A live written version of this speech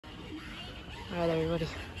Alright, everybody.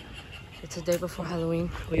 It's the day before Halloween.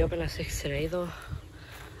 We open at 6 today, though.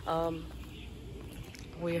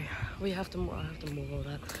 We have to move. I have to move all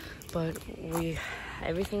that, but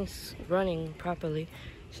everything's running properly.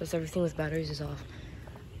 It's just everything with batteries is off,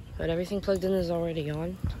 but everything plugged in is already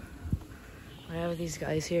on. I have these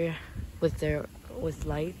guys here with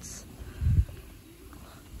lights.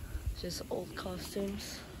 Just old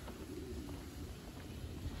costumes.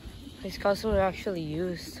 These costumes are actually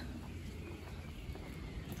used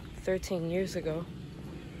 13 years ago.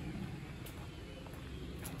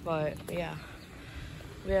 But yeah,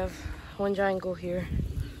 we have one giant ghoul here,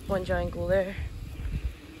 one giant ghoul there,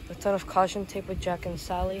 a ton of caution tape with Jack and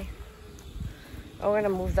Sally. Oh, we're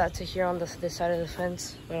gonna move that to here on this side of the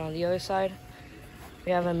fence, but on the other side,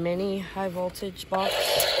 we have a mini high voltage box.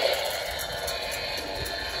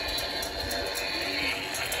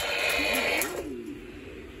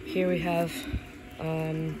 Here we have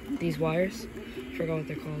these wires. I forgot what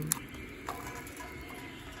they're called.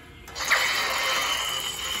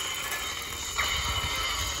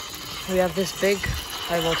 We have this big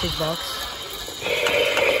high voltage box.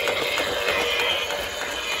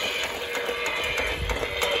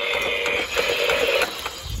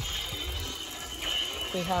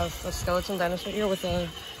 We have a skeleton dinosaur here with a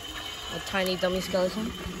tiny dummy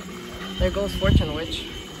skeleton. There goes Fortune Witch.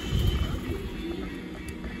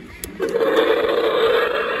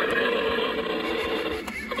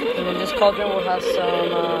 And in this cauldron we'll have some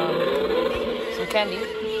candy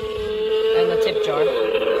and a tip jar.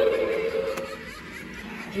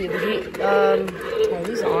 Are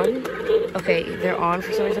these on? Okay, they're on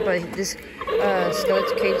for some reason, but this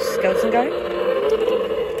skeleton guy,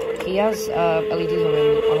 he has LEDs on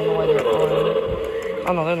him. I don't know why they're on.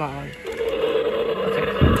 Oh no, they're not on. Okay,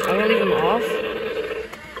 I'm gonna leave them off,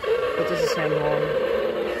 but this is him on.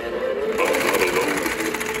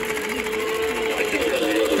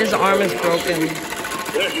 His arm is broken.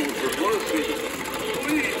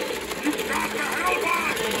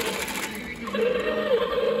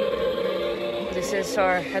 This is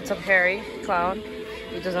our Heads Up Harry clown.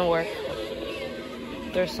 It doesn't work.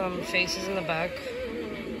 There's some faces in the back.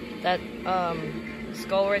 That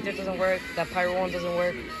skull right there doesn't work. That pyro one doesn't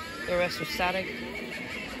work. The rest are static.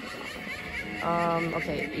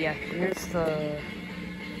 Okay, yeah. Here's the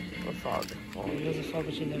fog. Oh, there's a fog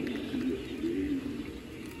machine there.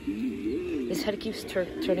 This head keeps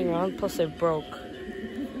turning around. Plus, it broke.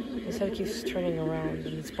 This head keeps turning around,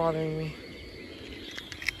 and it's bothering me.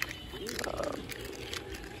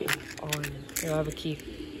 On. Here, I have a key. I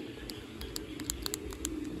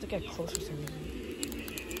have to get closer to me.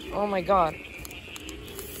 Oh my god.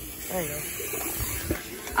 There you go.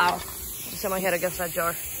 Ow. Just hit my head against that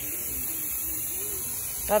jar.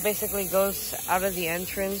 That basically goes out of the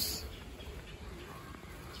entrance.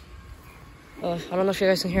 I don't know if you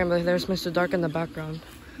guys can hear him, but there's Mr. Dark in the background.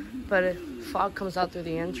 But fog comes out through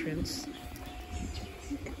the entrance.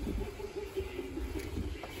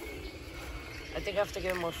 I think I have to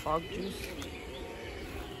get more fog juice.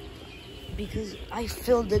 Because I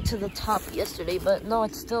filled it to the top yesterday, but no,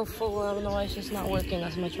 it's still full. I don't know why it's just not working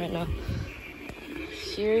as much right now.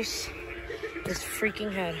 Here's this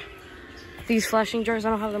freaking head. These flashing jars,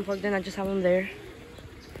 I don't have them plugged in, I just have them there.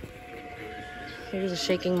 Here's a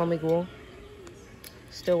shaking mummy ghoul.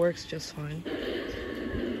 Still works just fine.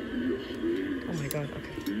 Oh my god,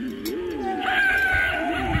 okay.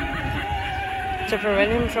 To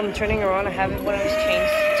prevent him from turning around, I have one of his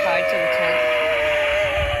chains tied to the tent.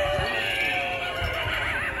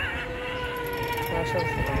 I'll show the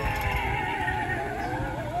photo.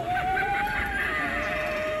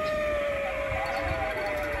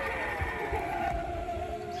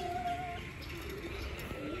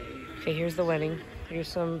 Okay, here's the wedding. Here's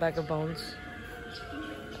some bag of bones.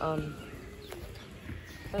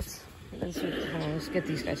 Let's get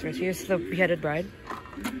these guys first. Here's the beheaded bride.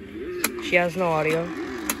 She has no audio.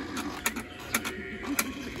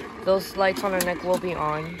 Those lights on her neck will be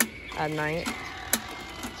on at night.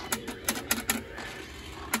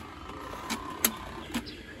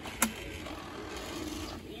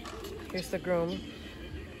 Here's the groom.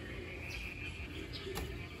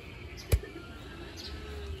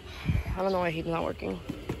 I don't know why he's not working.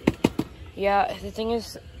 Yeah, the thing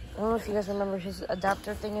is, I don't know if you guys remember, his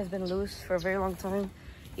adapter thing has been loose for a very long time.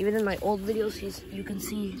 Even in my old videos, you can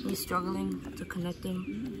see me struggling to connect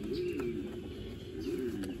them.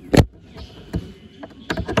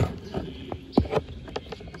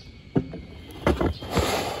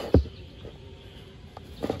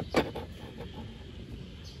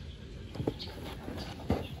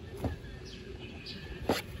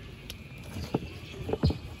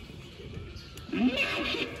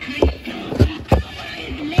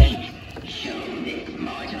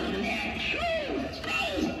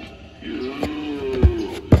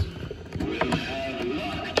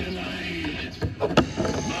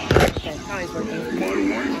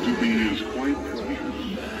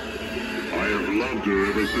 loved her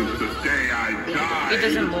ever since the day I died. He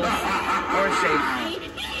doesn't move or shake.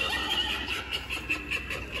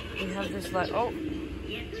 We have this light. Oh,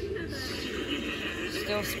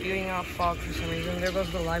 still spewing out fog for some reason. There goes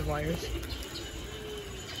the live wires.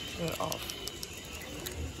 They're off.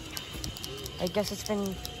 I guess it's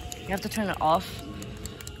been. You have to turn it off.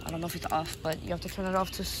 I don't know if it's off, but you have to turn it off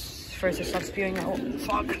for it to stop spewing out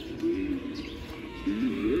fog.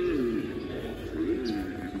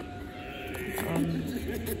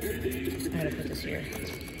 I had to put this here.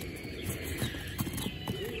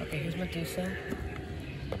 Okay, here's Medusa.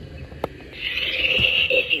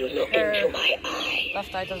 If you look into my eye,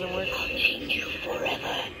 Left eye doesn't work. I'll change you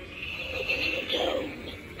forever. Don't.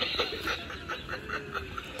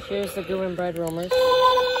 Here's the goo and bread roamers.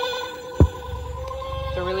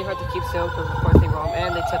 They're really hard to keep still because of course they roam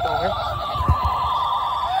and they tip over.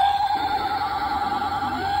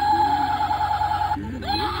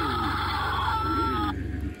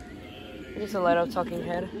 Here's a light out talking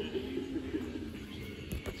head.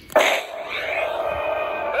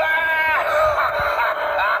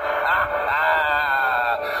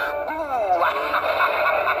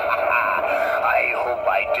 I hope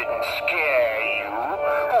I didn't scare you.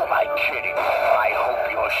 Who am I kidding? I hope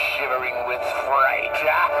you're shivering with fright.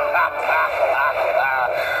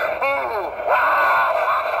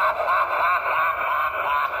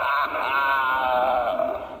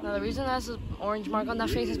 Now the reason that's an orange mark on that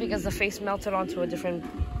face is because the face melted onto a different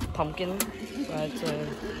pumpkin. So I had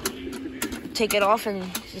to take it off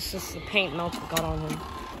and just the paint got on him.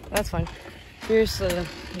 That's fine. Here's the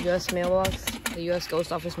US mailbox, the US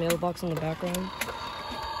Ghost Office mailbox in the background.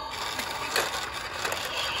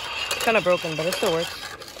 It's kind of broken, but it still works.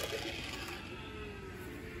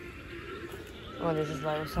 Oh, there's this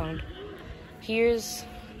lighter sound. Here's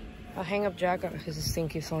a hang-up jack because this thing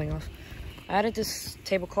keeps falling off. I added this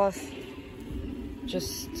tablecloth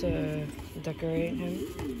just to decorate him,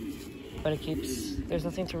 but there's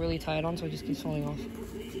nothing to really tie it on, so it just keeps falling off.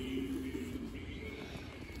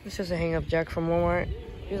 This is a hang-up jack from Walmart.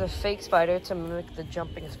 Here's a fake spider to mimic the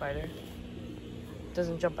jumping spider. It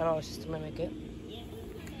doesn't jump at all, it's just to mimic it.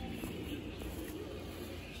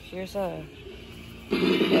 Here's a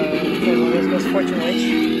Fortune Witch.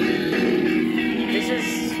 This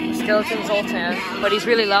is Skeleton Zoltan, but he's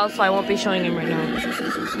really loud, so I won't be showing him right now.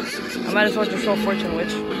 I might as well just show Fortune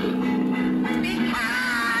Witch.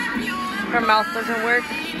 Her mouth doesn't work,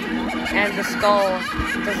 and the skull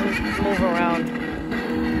doesn't move around.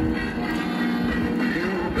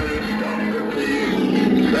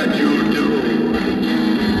 That you do.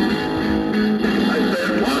 I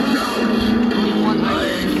said, watch out.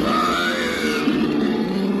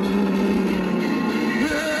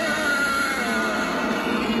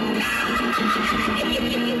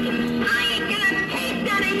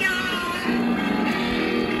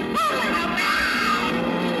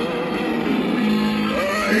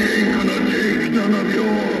 None of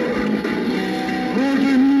yours.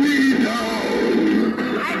 Putting me down.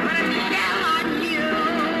 I put a spell on you.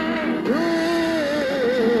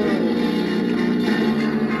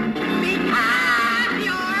 Because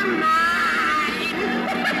you're mine.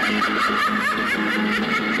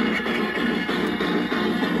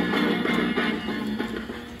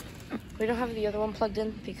 We don't have the other one plugged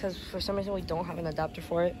in because for some reason we don't have an adapter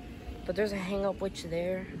for it. But there's a hang-up witch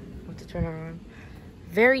there. I have to turn her on.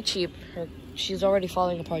 Very cheap. She's already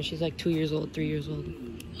falling apart. She's like 2 years old, 3 years old.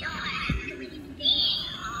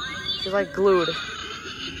 She's like glued.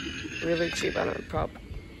 Really cheap on a prop.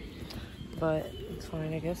 But it's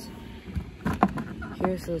fine, I guess.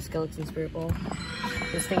 Here's the skeleton spirit ball.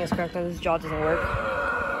 This thing is cracked and this jaw doesn't work.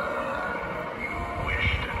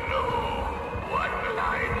 Wish to know what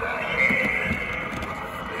lies ahead.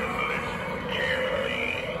 Then listen carefully.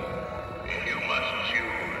 You must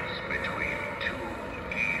choose between two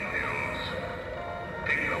evils.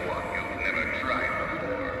 Pick the one you've never tried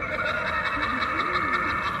before.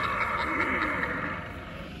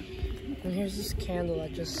 And here's this candle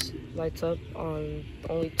that just lights up on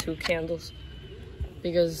only 2 candles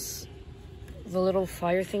because the little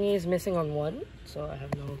fire thingy is missing on one, so I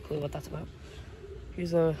have no clue what that's about.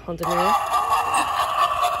 Here's a haunted mirror. I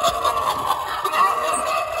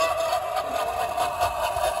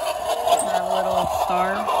have a little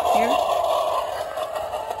star here.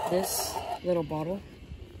 This little bottle.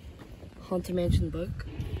 Haunted Mansion book.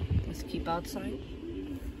 Let's keep outside.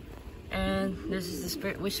 And this is the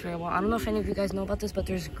spirit wish spirit wall. I don't know if any of you guys know about this, but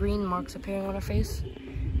there's green marks appearing on her face,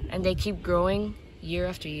 and they keep growing year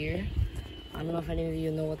after year. I don't know if any of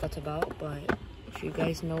you know what that's about, but if you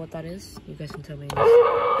guys know what that is, you guys can tell me in the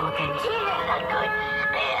comments.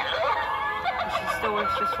 She still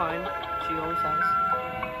works just fine. She your own size.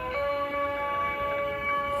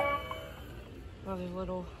 Oh, there's a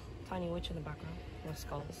little tiny witch in the background with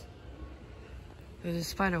skulls. There's a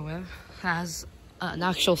spider web. It has an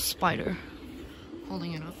actual spider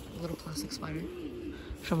holding it up, a little plastic spider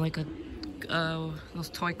from like a those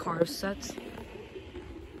toy car sets.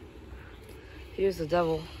 Here's the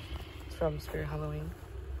devil from Spirit Halloween.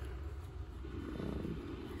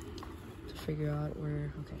 To figure out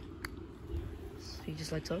where, okay. So he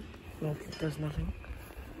just lights up. Nope, it does nothing.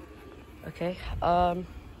 Okay,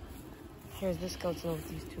 here's this skeleton with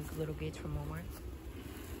these two little gates from Walmart.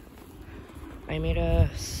 I made a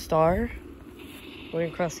star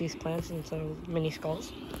going across these plants into mini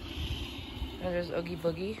skulls. And there's Oogie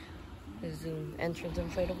Boogie. There's an entrance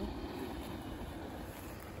inflatable.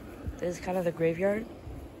 This is kind of the graveyard.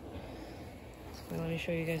 So let me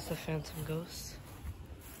show you guys the Phantom Ghost.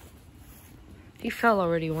 He fell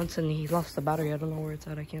already once and he lost the battery. I don't know where it's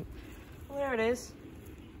at. I can't. Oh, there it is.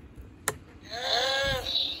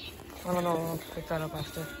 I don't know. I'll pick that up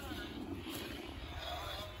after.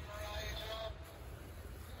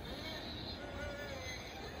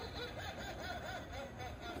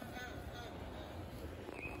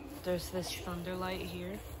 There's this thunderlight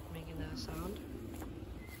here, making that sound.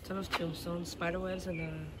 A ton of tombstones, spider webs, and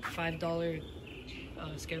a $5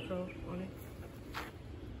 scarecrow on it.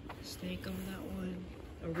 Snake on that one.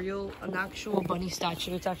 An actual bunny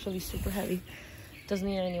statue. It's actually super heavy. Doesn't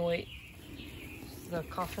need any weight. The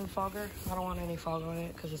coffin fogger. I don't want any fog on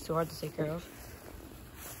it because it's too hard to take care of.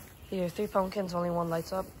 Here, 3 pumpkins, only one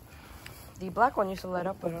lights up. The black one used to light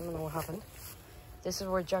up, but I don't know what happened. This is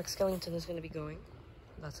where Jack Skellington is going to be going.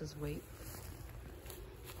 That's his weight.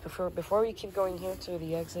 Before we keep going here to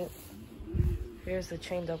the exit, here's the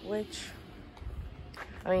chained up witch.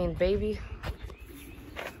 I mean, baby.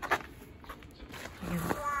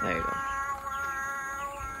 There you go.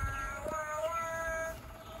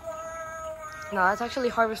 No, that's actually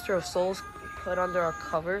Harvester of Souls put under a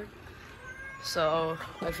cover. So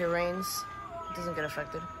if it rains, it doesn't get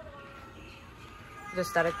affected. The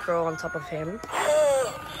static crow on top of him.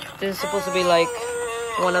 This is supposed to be like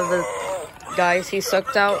one of the guys he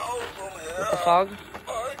sucked out with the fog.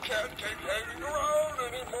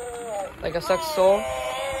 Like a sucked soul. With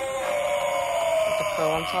the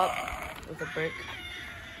crow on top. With a brick.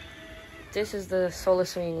 This is the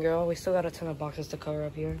Soulless Swinging Girl. We still got a ton of boxes to cover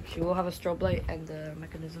up here. She will have a strobe light and a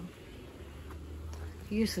mechanism.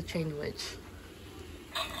 Here's the chained witch.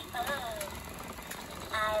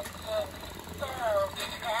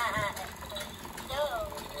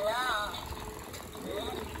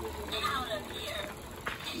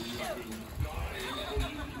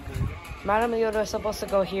 Madame Yoda is supposed to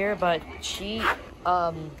go here, but she,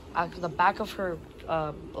 the back of her,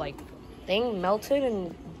 like, thing melted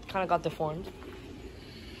and kind of got deformed.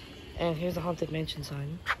 And here's the Haunted Mansion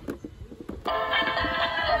sign.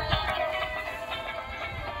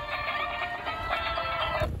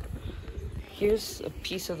 Here's a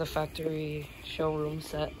piece of the factory showroom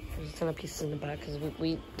set. There's a ton of pieces in the back because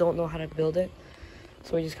we don't know how to build it,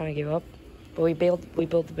 so we just kind of gave up. But we built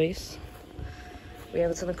the base. We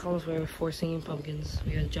have a ton of columns where we have 4 singing pumpkins.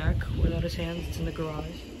 We got Jack without his hands. It's in the garage.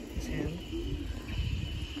 His hand.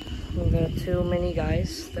 We got 2 mini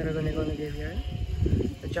guys that are gonna go in the graveyard.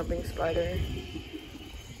 The jumping spider.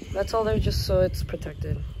 That's all there, just so it's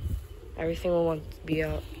protected. Everything will want to be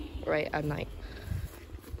out right at night.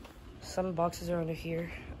 Some boxes are under here.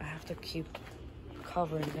 I have to keep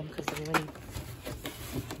covering them because the wind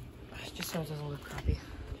just so it doesn't look crappy.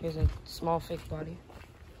 Here's a small fake body.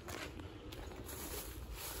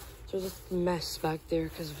 There's a mess back there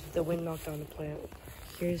because the wind knocked down the plant.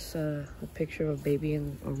 Here's a picture of a baby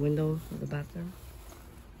in a window of the bathroom.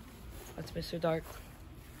 That's Mr. Dark,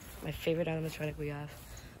 my favorite animatronic we have.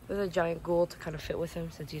 There's a giant ghoul to kind of fit with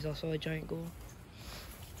him since he's also a giant ghoul.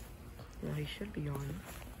 Well, he should be on.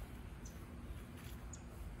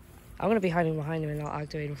 I'm gonna be hiding behind him and I'll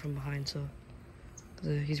activate him from behind, so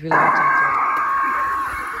he's really hard to activate.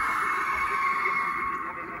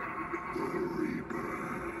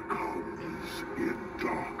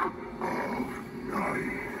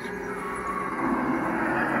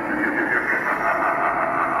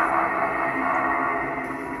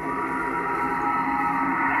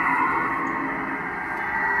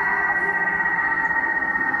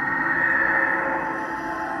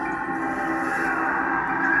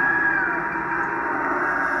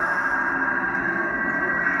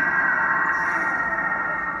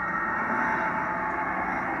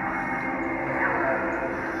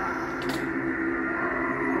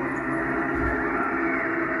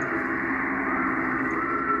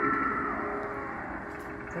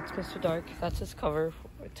 That's Mr. Dark. That's his cover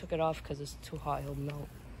I took it off because it's too hot, it'll melt.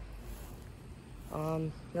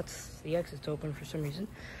 That's the exit's open for some reason.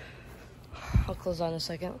 I'll close that in a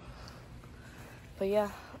second. But yeah,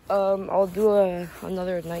 I'll do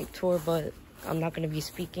another night tour, but I'm not going to be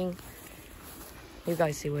speaking. You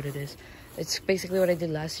guys see what it is. It's basically what I did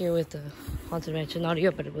last year with the Haunted Mansion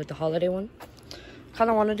audio, but with the holiday one. Kind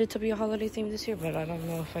of wanted it to be a holiday theme this year, but I don't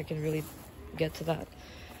know if I can really get to that.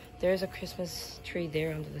 There's a Christmas tree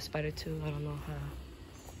there under the spider too. I don't know how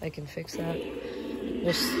I can fix that.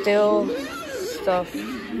 There's still stuff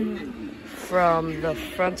from the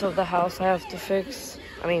front of the house I have to fix.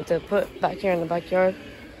 I mean, to put back here in the backyard.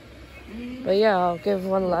 But yeah, I'll give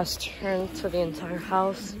one last turn to the entire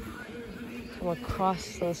house. Come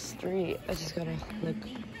across the street. I just gotta look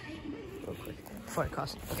real quick before I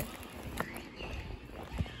cross. Okay.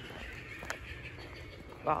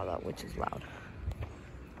 Wow, that witch is loud.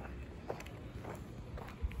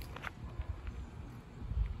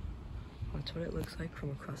 That's what it looks like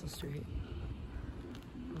from across the street.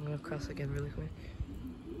 I'm gonna cross again really quick.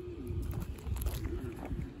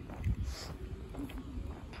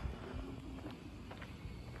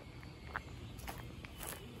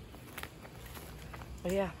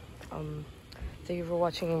 But yeah, thank you for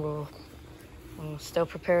watching. We're still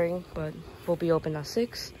preparing, but we'll be open at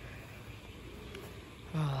 6.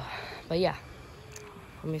 But yeah,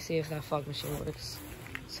 let me see if that fog machine works,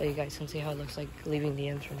 so you guys can see how it looks like leaving the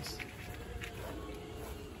entrance.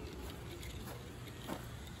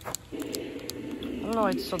 I don't know why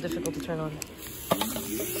it's so difficult to turn on.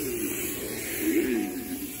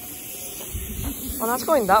 Oh, that's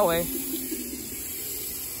going that way.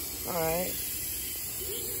 Alright.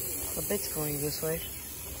 The bit's going this way.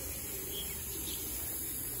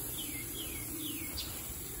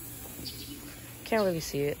 Can't really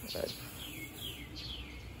see it, but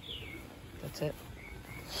that's it.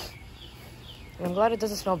 And I'm glad it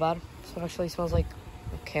doesn't smell bad. It actually smells like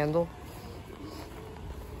a candle.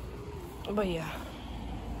 But yeah,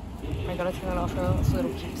 I gotta turn it off now so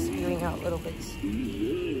it'll keep spewing out little bits.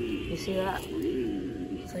 You see that?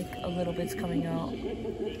 It's like a little bit's coming out.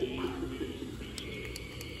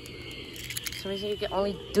 For some reason you can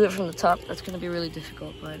only do it from the top. That's gonna be really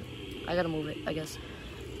difficult, but I gotta move it, I guess.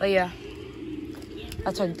 But yeah,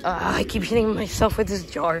 that's our, I keep hitting myself with this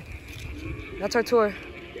jar. That's our tour.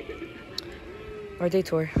 Our day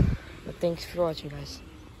tour. But thanks for watching, guys.